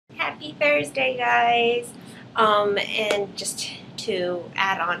Happy Thursday, guys! And just to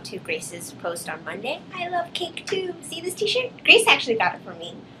add on to Grace's post on Monday, I love cake too. See this t-shirt? Grace actually got it for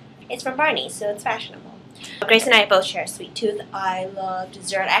me. It's from Barney, so it's fashionable. Grace and I both share a sweet tooth. I love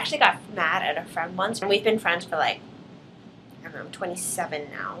dessert. I actually got mad at a friend once, and we've been friends for like, I don't know, 27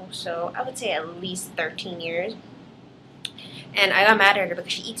 now, so I would say at least 13 years. And I got mad at her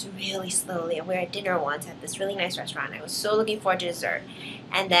because she eats really slowly. And we were at dinner once at this really nice restaurant. I was so looking forward to dessert.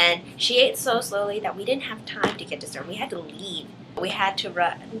 And then she ate so slowly that we didn't have time to get dessert. We had to leave. We had to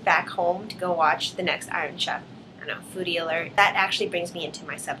run back home to go watch the next Iron Chef. I know, foodie alert. That actually brings me into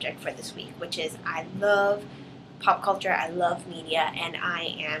my subject for this week, which is I love pop culture, I love media, and I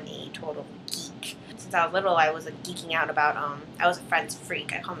am a total geek. Since I was little, I was geeking out about, I was a Friends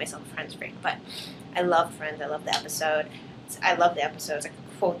freak. I call myself a Friends freak, but I love Friends. I love the episode. I love the episodes. I can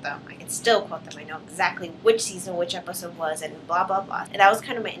quote them. I can still quote them. I know exactly which season, which episode was, and blah, blah, blah. And that was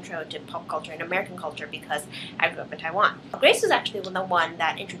kind of my intro to pop culture and American culture because I grew up in Taiwan. Grace was actually the one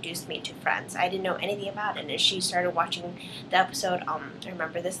that introduced me to Friends. I didn't know anything about it, and she started watching the episode, I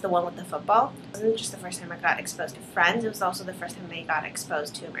remember this, the one with the football. It wasn't just the first time I got exposed to Friends, it was also the first time I got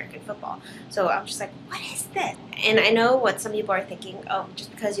exposed to American football. So I was just like, what is this? And I know what some people are thinking, oh,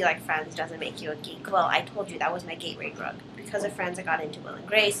 just because you like Friends doesn't make you a geek. Well, I told you that was my gateway drug. Because of Friends, I got into Will and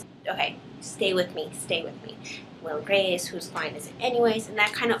Grace. Okay, stay with me, stay with me. Will and Grace, Whose Line Is It Anyways? And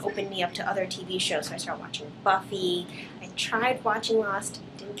that kind of opened me up to other TV shows. So I started watching Buffy. I tried watching Lost,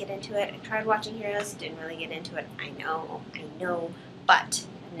 didn't get into it. I tried watching Heroes, didn't really get into it. I know. But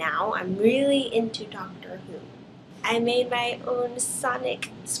now I'm really into Doctor Who. I made my own sonic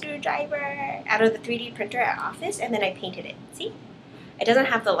screwdriver out of the 3D printer at office, and then I painted it. See? It doesn't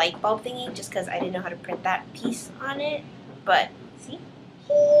have the light bulb thingy just because I didn't know how to print that piece on it. But, see?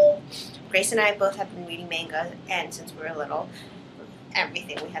 Grace and I both have been reading manga, and since we were little,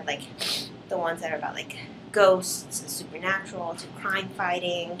 everything. We had, like, the ones that are about, like, ghosts and supernatural, to crime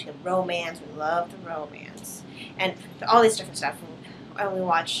fighting, to romance. We love the romance. And all this different stuff. And we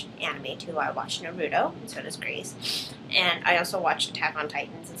watch anime, too. I watch Naruto, and so does Grace. And I also watch Attack on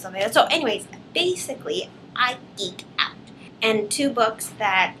Titans and stuff like that. So, anyways, basically, I geek out. And two books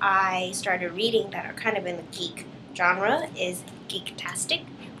that I started reading that are kind of in the geek genre is Geektastic,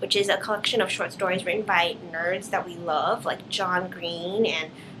 which is a collection of short stories written by nerds that we love, like John Green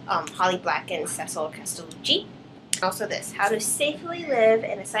and Holly Black and Cecil Castellucci. Also this, How to Safely Live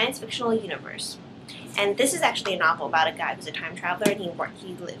in a Science Fictional Universe. And this is actually a novel about a guy who's a time traveler, and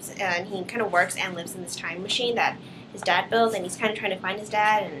he kind of works and lives in this time machine that his dad built, and he's kind of trying to find his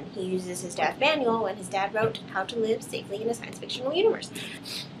dad, and he uses his dad's manual, and his dad wrote How to Live Safely in a Science Fictional Universe.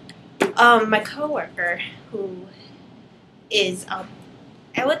 My coworker, who is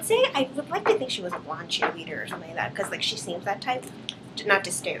I would say, I would like to think she was a blonde cheerleader or something like that, because like she seems that type. Not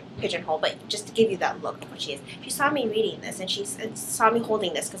to stay pigeonhole, but just to give you that look of what she is. She saw me reading this, and she saw me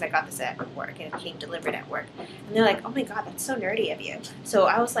holding this because I got this at work, and it came delivered at work. And they're like, oh my god, that's so nerdy of you. So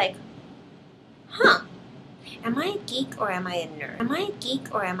I was like, huh. Am I a geek or am I a nerd? Am I a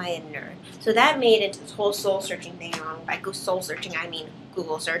geek or am I a nerd? So that made it this whole soul searching thing on. By soul searching, I mean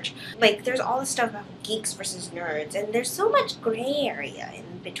Google search. Like, there's all this stuff about geeks versus nerds, and there's so much gray area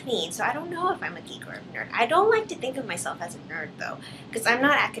in between. So I don't know if I'm a geek or a nerd. I don't like to think of myself as a nerd, though, because I'm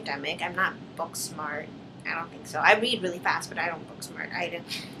not academic. I'm not book smart. I don't think so. I read really fast, but I don't book smart. I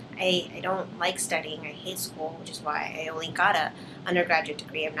don't like studying. I hate school, which is why I only got a undergraduate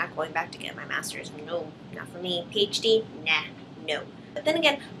degree. I'm not going back to get my master's. No, not for me. PhD? Nah, no. But then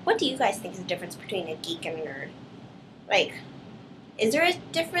again, what do you guys think is the difference between a geek and a nerd? Like, is there a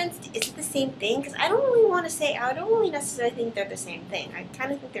difference? Is it the same thing? Because I don't really necessarily think they're the same thing. I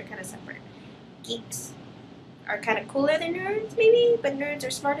kind of think they're kind of separate. Geeks are kind of cooler than nerds, maybe, but nerds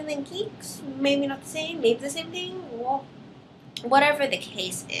are smarter than geeks. Maybe not the same, maybe the same thing. Well, whatever the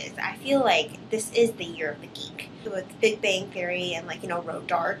case is, I feel like this is the year of the geek. With Big Bang Theory and, like, Ro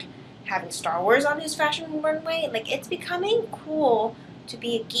Dart having Star Wars on his fashion runway, like, it's becoming cool to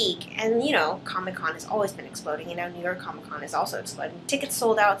be a geek. And, Comic-Con has always been exploding, New York Comic-Con is also exploding. Tickets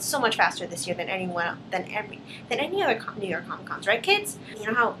sold out so much faster this year than any other New York Comic-Cons, right, kids? You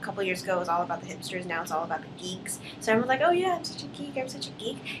know how a couple years ago it was all about the hipsters, now it's all about the geeks. So everyone's like, oh yeah, I'm such a geek, I'm such a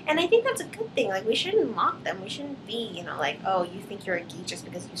geek. And I think that's a good thing. Like, we shouldn't mock them. We shouldn't be, like, oh, you think you're a geek just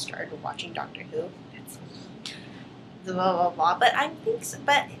because you started watching Doctor Who? That's blah blah blah. But I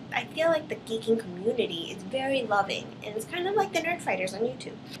feel like the geeking community is very loving, and it's kind of like the nerd fighters on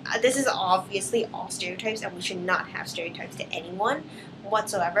YouTube. This is obviously all stereotypes, and we should not have stereotypes to anyone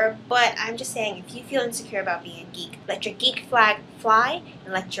whatsoever. But I'm just saying, if you feel insecure about being a geek, let your geek flag fly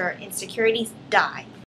and let your insecurities die.